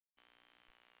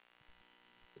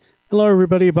Hello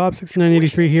everybody,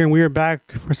 Bob6983 here, and we are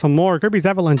back for some more Kirby's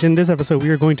Avalanche. In this episode, we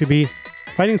are going to be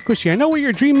fighting Squishy. I know what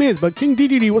your dream is, but King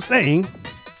DDD was saying,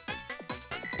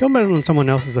 don't bet on someone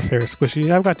else's affair, Squishy.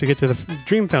 I've got to get to the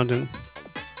Dream Fountain.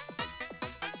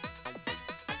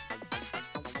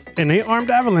 An 8-armed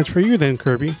Avalanche for you then,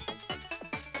 Kirby.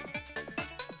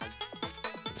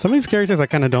 Some of these characters I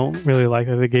kind of don't really like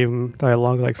that they gave them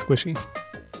dialogue like Squishy.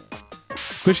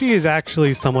 Squishy is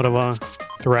actually somewhat of a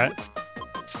threat,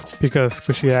 because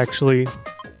Squishy actually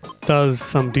does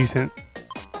some decent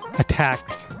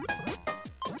attacks.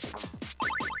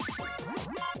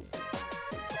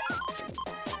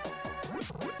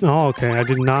 Oh, okay, I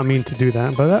did not mean to do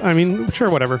that, but I mean,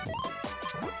 sure, whatever.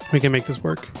 We can make this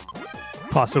work.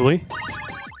 Possibly.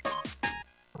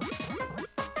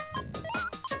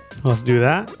 Let's do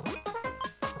that.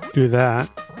 Do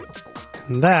that.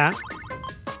 And that.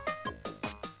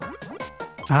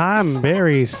 I'm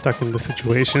very stuck in the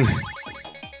situation.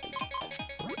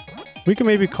 We can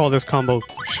maybe call this combo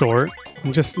short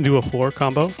and just do a floor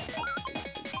combo.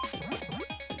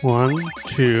 1,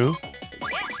 2,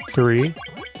 3,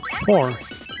 4.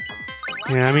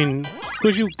 Yeah, I mean,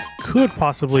 you could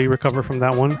possibly recover from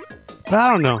that one, but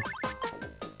I don't know.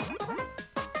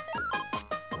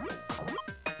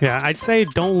 Yeah, I'd say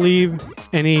don't leave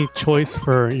any choice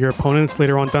for your opponents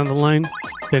later on down the line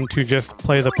than to just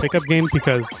play the pickup game,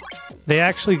 because they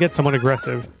actually get somewhat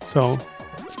aggressive. So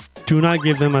do not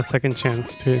give them a second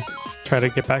chance to try to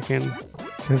get back in.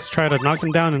 Just try to knock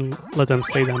them down and let them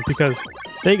stay down, because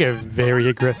they get very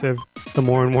aggressive the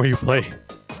more and more you play.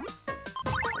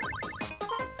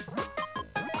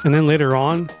 And then later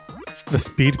on, the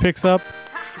speed picks up,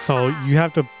 so you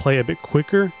have to play a bit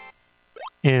quicker,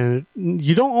 and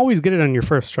you don't always get it on your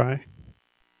first try.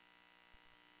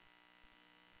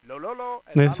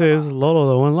 This is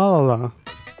Lololo Lalala.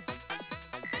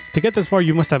 To get this far,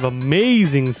 you must have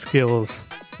amazing skills.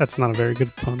 That's not a very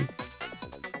good pun.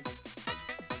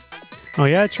 Oh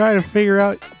yeah, try to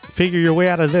figure your way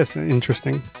out of this.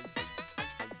 Interesting.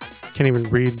 Can't even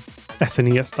read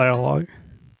SNES dialogue.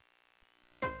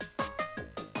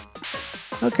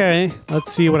 Okay,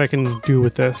 let's see what I can do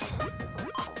with this.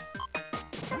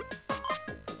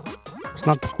 It's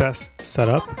not the best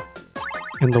setup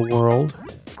in the world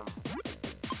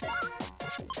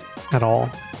at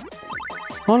all.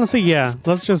 Honestly, yeah,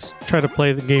 let's just try to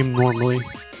play the game normally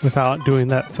without doing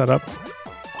that setup.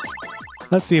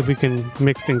 Let's see if we can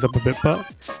mix things up a bit, but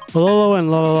Lololo and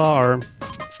Lalala are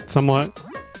somewhat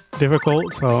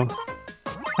difficult, so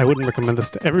I wouldn't recommend this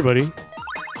to everybody.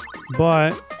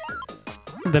 But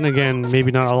then again, maybe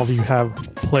not all of you have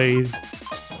played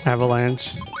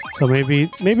Avalanche, so maybe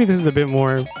this is a bit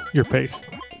more your pace.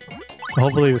 So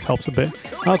hopefully this helps a bit.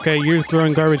 Okay, you're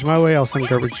throwing garbage my way, I'll send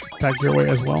garbage back your way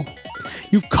as well.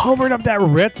 You covered up that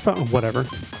red spot. Whatever.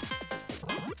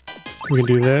 We can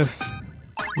do this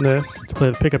to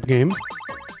play the pickup game.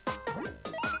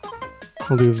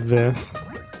 We'll do this.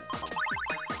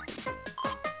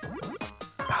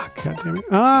 Ah, God damn it.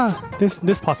 Ah, this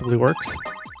possibly works.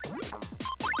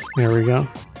 There we go.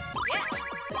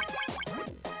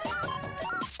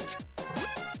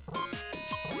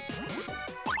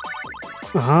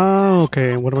 Ah,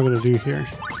 okay. What am I going to do here?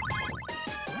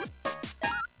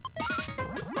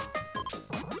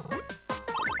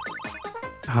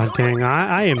 Ah, dang.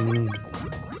 I am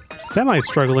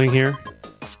semi-struggling here.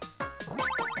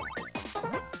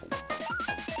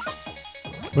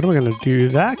 What am I going to do?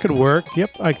 That could work.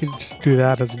 Yep, I could just do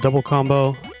that as a double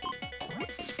combo.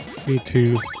 Just need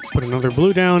to put another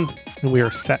blue down, and we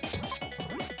are set.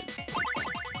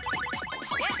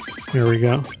 There we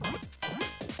go.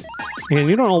 And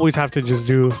you don't always have to just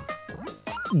do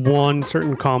one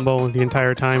certain combo the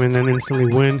entire time and then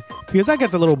instantly win, because that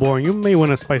gets a little boring. You may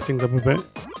want to spice things up a bit.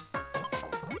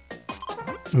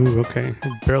 Ooh, okay.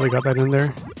 I barely got that in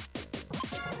there.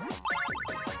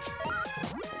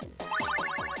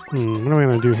 What am I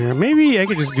going to do here? Maybe I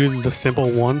could just do the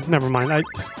simple one. Never mind. I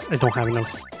don't have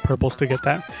enough purples to get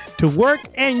that to work,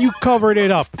 and you covered it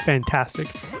up. Fantastic.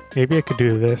 Maybe I could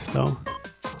do this, though.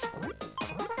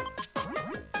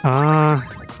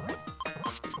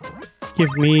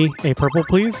 Give me a purple,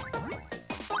 please.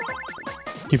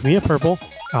 Give me a purple.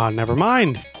 Ah, never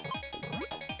mind.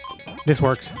 This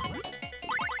works.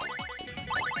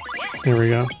 There we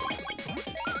go.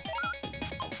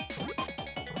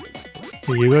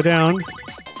 Here you go down.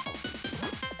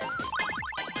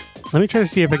 Let me try to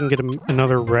see if I can get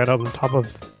another red up on top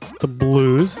of the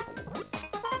blues.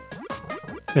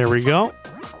 There we go.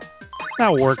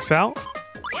 That works out.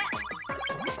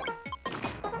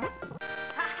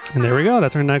 And there we go,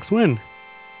 that's our next win.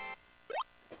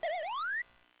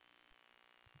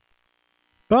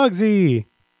 Bugzzy!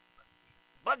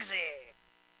 Bugzzy.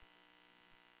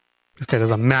 This guy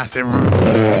does a massive...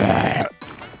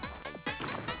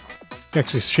 He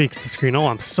actually shakes the screen. Oh,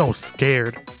 I'm so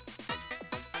scared.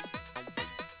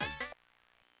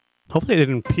 Hopefully I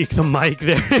didn't peek the mic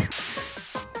there.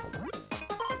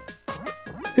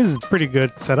 This is pretty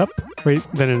good setup. Right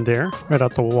then and there. Right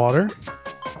out the water.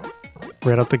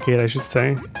 Right out the gate, I should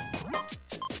say.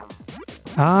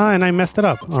 Ah, and I messed it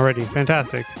up already.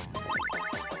 Fantastic.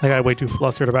 I got way too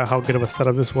flustered about how good of a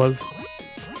setup this was.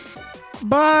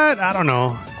 But, I don't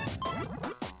know.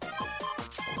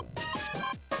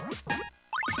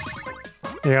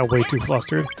 I got way too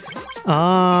flustered.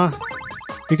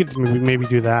 We could maybe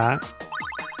do that.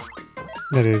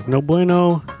 That is no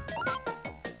bueno.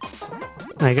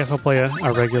 I guess I'll play a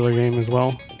regular game as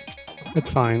well. It's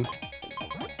fine.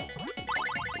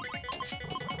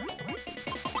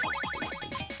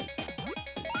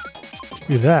 Let's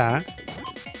do that.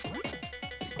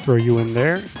 Just throw you in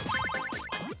there.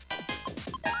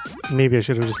 Maybe I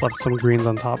should have just left some greens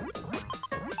on top.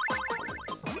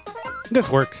 This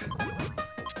works.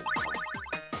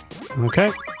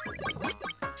 Okay.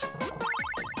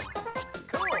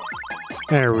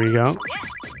 There we go.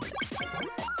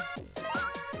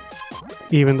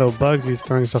 Even though Bugzzy's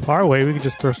throwing stuff our way, we could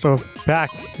just throw stuff back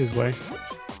his way.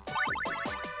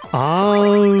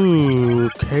 Oh,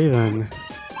 okay then.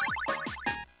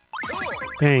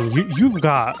 Dang, you've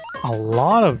got a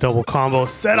lot of double combos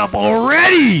set up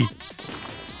already!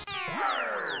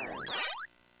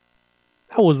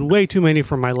 That was way too many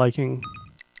for my liking.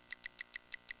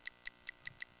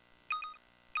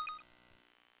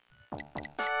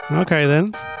 Okay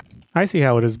then. I see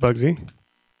how it is, Bugzzy.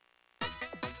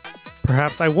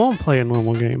 Perhaps I won't play a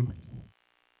normal game.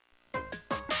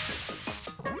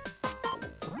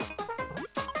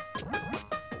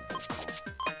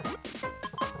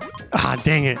 Ah,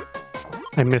 dang it.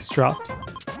 I misdropped.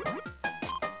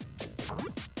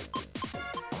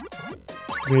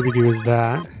 Maybe do is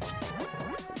that.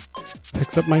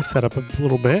 Picks up my setup a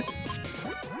little bit.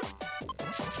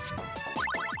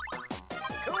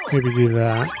 Maybe do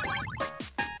that.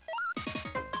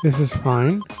 This is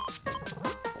fine.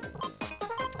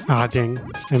 Ah, dang.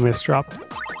 I misdropped.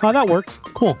 Oh, that works.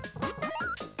 Cool.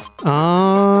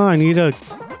 I need a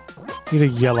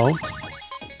yellow.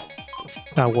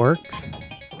 That works.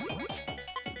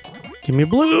 Give me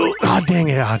blue. Ah, dang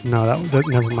it. Ah, no, that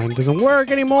never mind. Doesn't work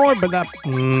anymore, but that...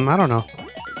 I don't know.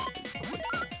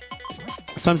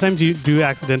 Sometimes you do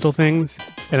accidental things.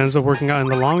 It ends up working out in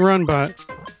the long run, but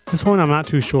this one I'm not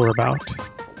too sure about.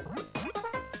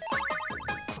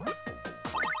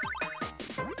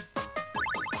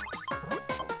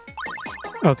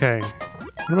 Okay,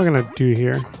 what am I gonna do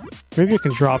here? Maybe I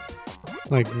can drop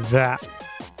like that.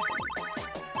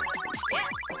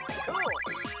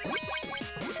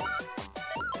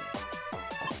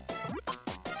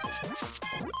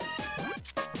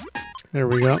 There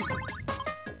we go.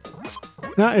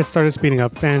 Now it started speeding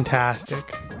up.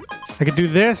 Fantastic. I could do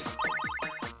this.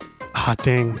 Ah,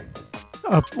 dang.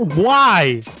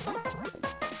 Why?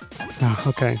 Oh,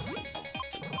 okay.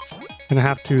 Gonna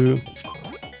have to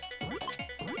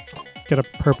get a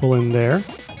purple in there.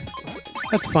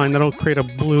 That's fine. That'll create a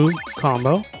blue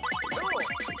combo.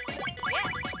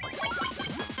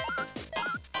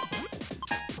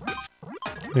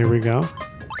 There we go.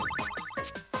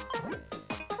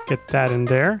 Get that in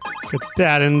there. Get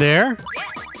that in there.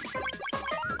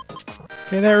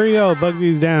 Okay, there we go.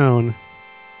 Bugzzy's down.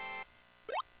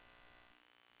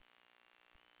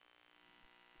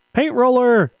 Paint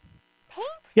roller!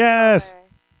 Yes!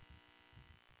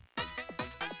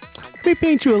 Let me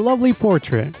paint you a lovely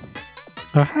portrait.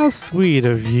 Oh, how sweet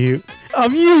of you.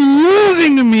 Of you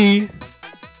losing to me!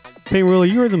 Paint roller,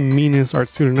 you are the meanest art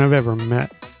student I've ever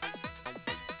met.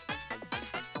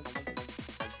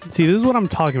 See, this is what I'm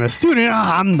talking about. Student,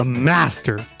 I'm the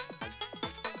master.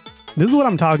 This is what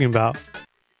I'm talking about.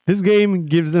 This game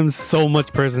gives them so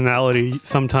much personality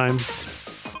sometimes.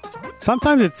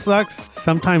 Sometimes it sucks.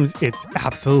 Sometimes it's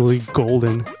absolutely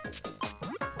golden.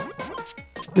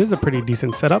 This is a pretty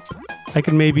decent setup. I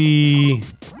could maybe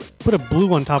put a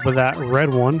blue on top of that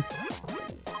red one.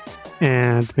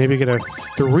 And maybe get a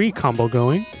 3 combo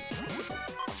going.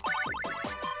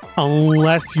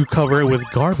 Unless you cover it with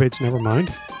garbage. Never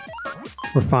mind.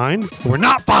 We're fine. We're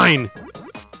not fine!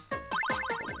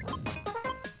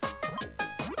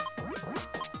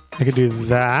 I could do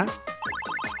that.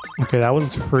 Okay, that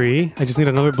one's free. I just need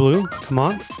another blue. Come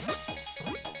on.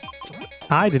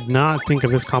 I did not think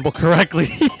of this combo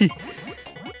correctly.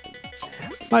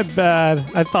 My bad.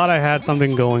 I thought I had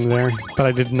something going there, but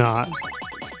I did not.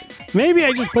 Maybe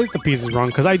I just placed the pieces wrong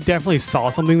because I definitely saw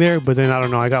something there, but then I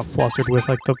don't know, I got flustered with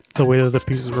like the way that the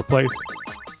pieces were placed.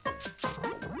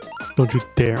 Don't you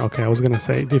dare. Okay, I was gonna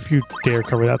say, if you dare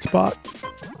cover that spot.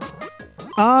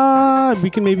 We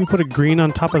can maybe put a green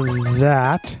on top of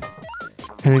that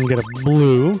and then get a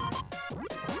blue.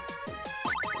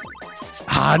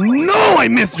 Ah, no! I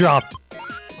misdropped!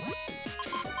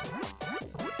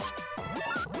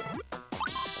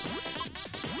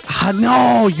 Ah,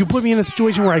 no! You put me in a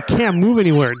situation where I can't move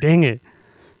anywhere. Dang it.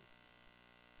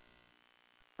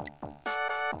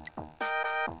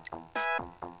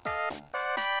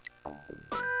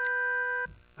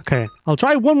 Okay, I'll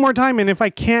try one more time, and if I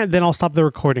can't, then I'll stop the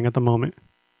recording at the moment.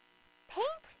 Paint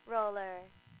roller.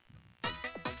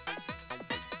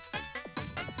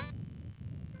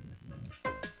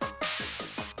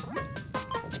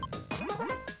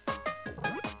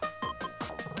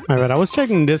 Alright, I was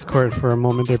checking Discord for a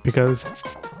moment there because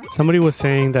somebody was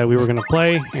saying that we were going to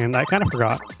play, and I kind of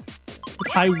forgot.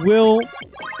 I will...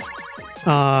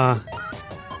 but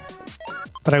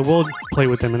I will play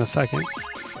with them in a second.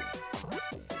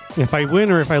 If I win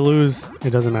or if I lose, it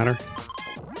doesn't matter.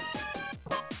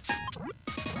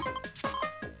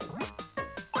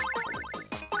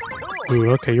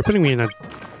 Ooh, okay, you're putting me in a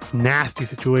nasty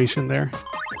situation there.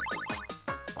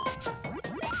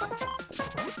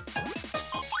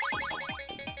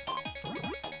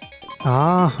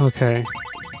 Ah, okay.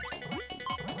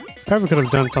 Probably could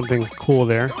have done something cool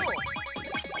there.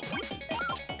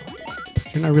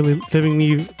 You're not really giving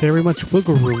me very much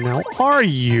wiggle room now, are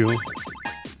you?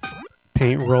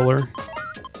 Paint roller.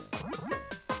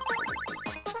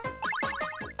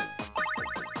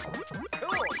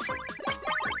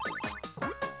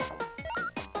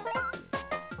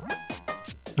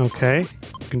 Okay,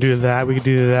 we can do that. We can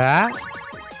do that.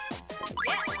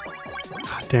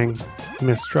 Ah, dang,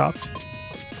 misdropped.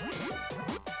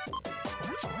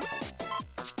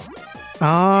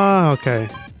 Ah, okay.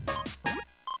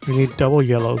 We need double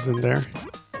yellows in there.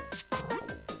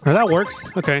 Oh, that works.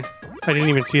 Okay. I didn't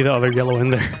even see the other yellow in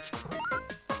there.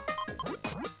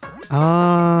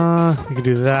 We can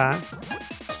do that.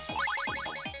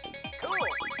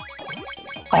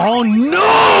 Oh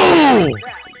no!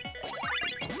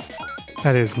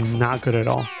 That is not good at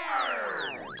all.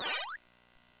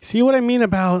 See what I mean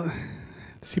about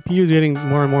the CPU is getting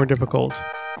more and more difficult.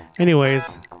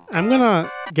 Anyways, I'm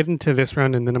gonna get into this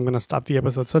round and then I'm gonna stop the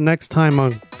episode. So next time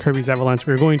on Kirby's Avalanche,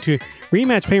 we're going to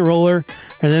rematch Paint Roller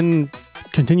and then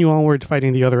continue onward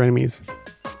fighting the other enemies.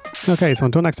 Okay, so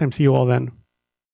until next time, see you all then.